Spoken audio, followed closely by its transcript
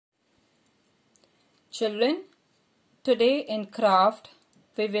Children, today in craft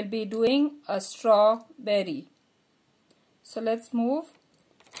we will be doing a strawberry. So let's move.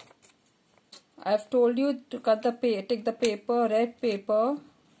 I have told you to take the paper, red paper,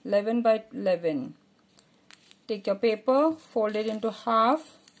 11 by 11. Take your paper, fold it into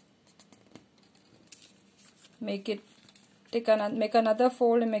half. Make another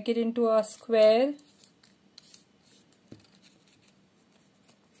fold and make it into a square.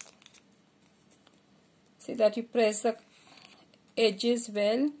 See that you press the edges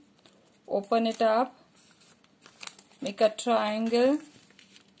well. Open it up. Make a triangle.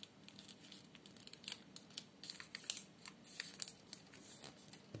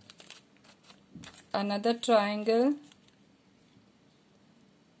 Another triangle.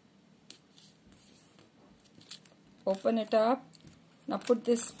 Open it up. Now put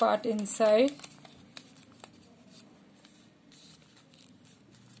this part inside.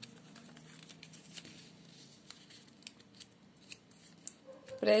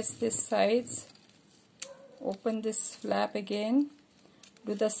 Press this sides. Open this flap again.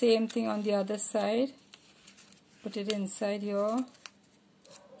 Do the same thing on the other side. Put it inside here.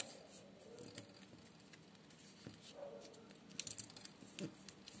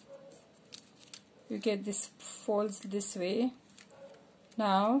 You get this folds this way.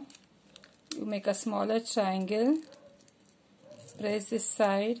 Now you make a smaller triangle. Press this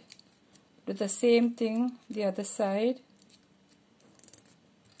side. Do the same thing the other side.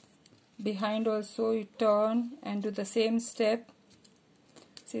 Behind also you turn and do the same step.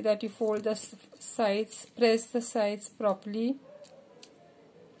 See that you fold the sides, press the sides properly.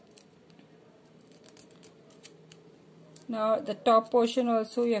 Now the top portion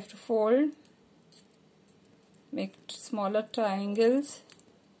also you have to fold. Make smaller triangles.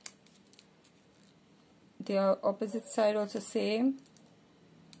 The opposite side also same.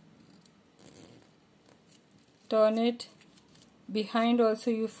 Turn it. Behind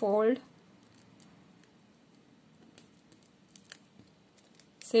also you fold.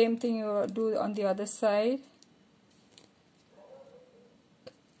 Same thing you do on the other side.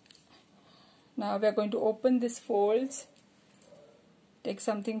 Now we are going to open these folds. Take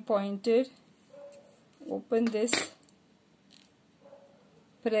something pointed. Open this.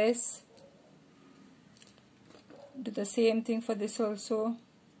 Press. Do the same thing for this also.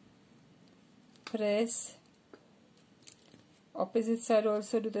 Press. Opposite side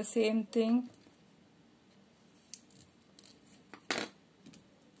also do the same thing.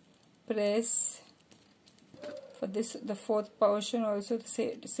 Press. For this, the fourth portion also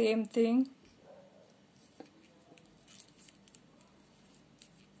the same thing.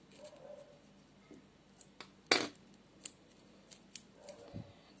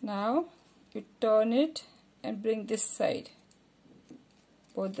 Now you turn it and bring this side,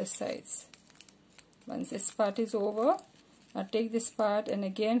 both the sides. Once this part is over, now take this part and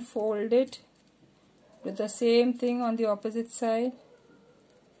again fold it. Do the same thing on the opposite side.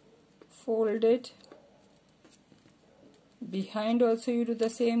 Fold it. Behind also you do the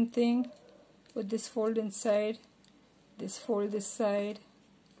same thing. Put this fold inside. This fold this side.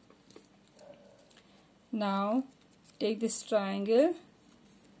 Now take this triangle.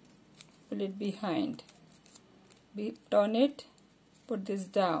 Pull it behind. Turn it. Put this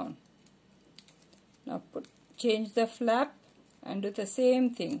down. Now change the flap and do the same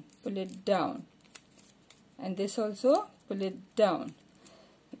thing. Pull it down. And this also pull it down.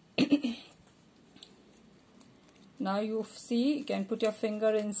 Now you see, you can put your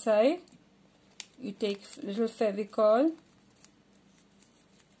finger inside. You take little Fevicol.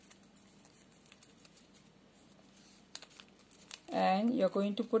 And you're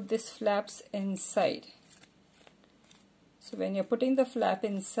going to put these flaps inside. So when you're putting the flap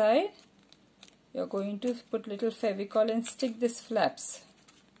inside, you're going to put little Fevicol and stick these flaps.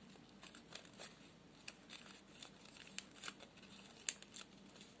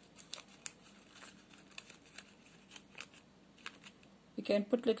 You can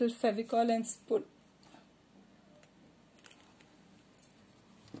put little Fevicol and put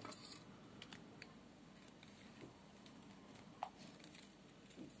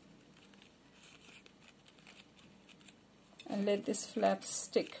and let this flap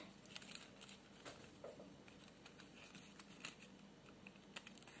stick.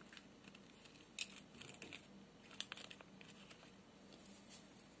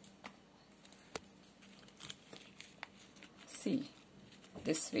 See,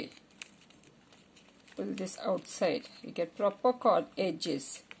 this way. Pull this outside. You get proper cord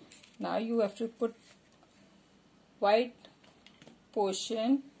edges. Now you have to put white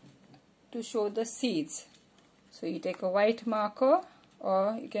portion to show the seeds. So you take a white marker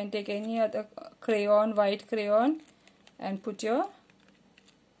or you can take any other crayon, white crayon, and put your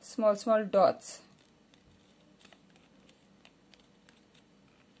small dots.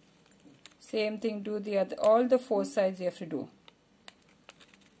 Same thing, do the other, all the 4 sides you have to do.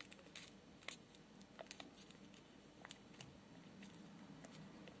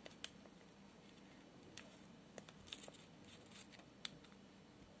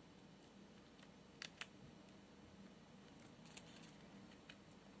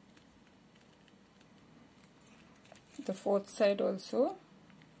 The 4th side also.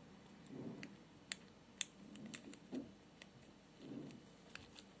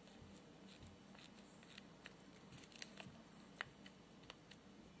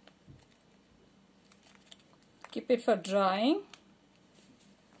 Keep it for drying.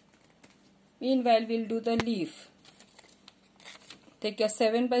 Meanwhile, we'll do the leaf. Take your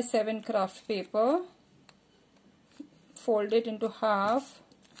 7 by 7 craft paper, fold it into half,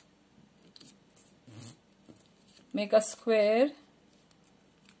 make a square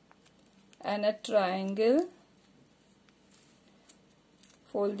and a triangle,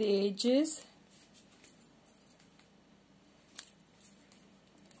 fold the edges,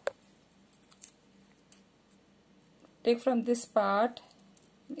 take from this part,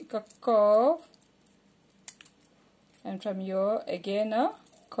 make a curve, and from here again a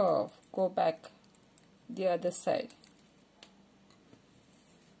curve, go back the other side.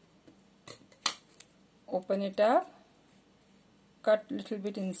 Open it up, cut little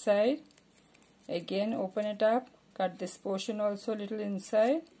bit inside, again open it up, cut this portion also little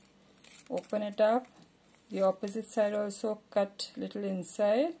inside, open it up, the opposite side also cut little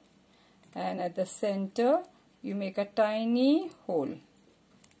inside, and at the center you make a tiny hole.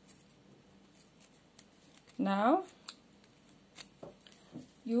 Now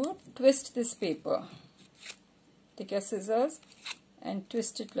you twist this paper. Take your scissors and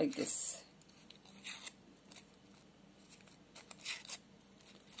twist it like this.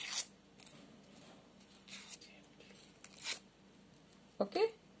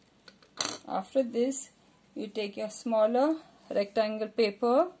 Okay. After this, you take your smaller rectangle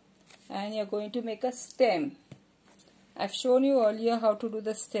paper and you're going to make a stem. I've shown you earlier how to do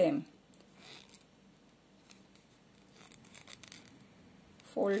the stem.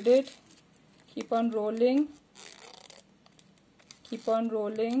 Fold it, keep on rolling, keep on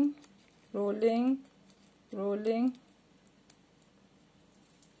rolling, rolling, rolling,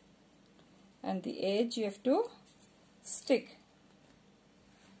 and the edge you have to stick.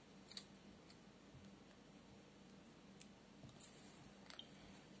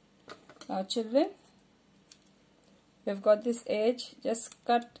 Now children, we've got this edge, just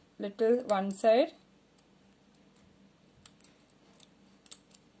cut little one side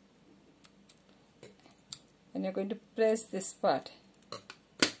and you're going to press this part.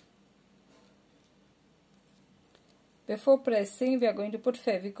 Before pressing, we are going to put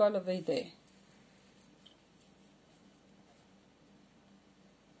Fevicol over there.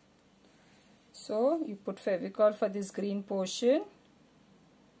 So you put Fevicol for this green portion.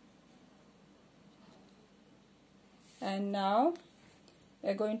 And now we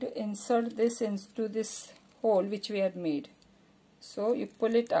are going to insert this into this hole which we had made. So you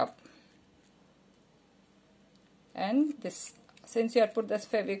pull it up, and this, since you have put this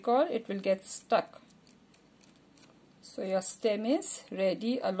Fevicol, it will get stuck. So your stem is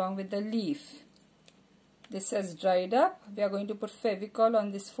ready along with the leaf. This has dried up. We are going to put Fevicol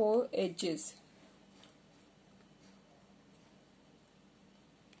on these 4 edges.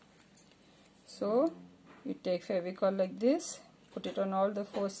 So you take Fevicol like this, put it on all the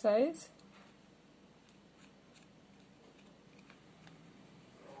 4 sides,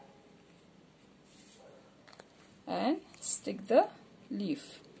 and stick the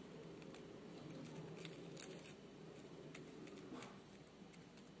leaf.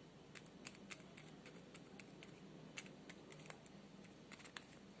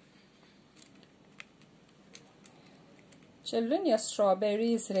 Children, your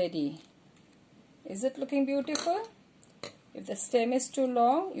strawberry is ready. Is it looking beautiful? If the stem is too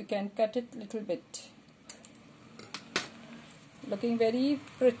long, you can cut it little bit. Looking very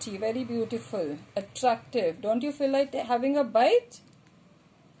pretty, very beautiful, attractive. Don't you feel like having a bite?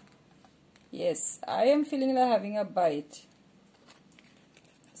 Yes, I am feeling like having a bite.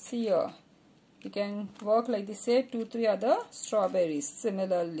 See here. You can work like this, say 2-3 other strawberries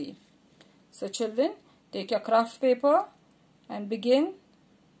similarly. So children, take your craft paper and begin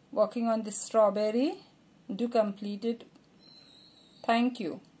working on this strawberry. Do complete it. Thank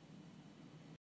you.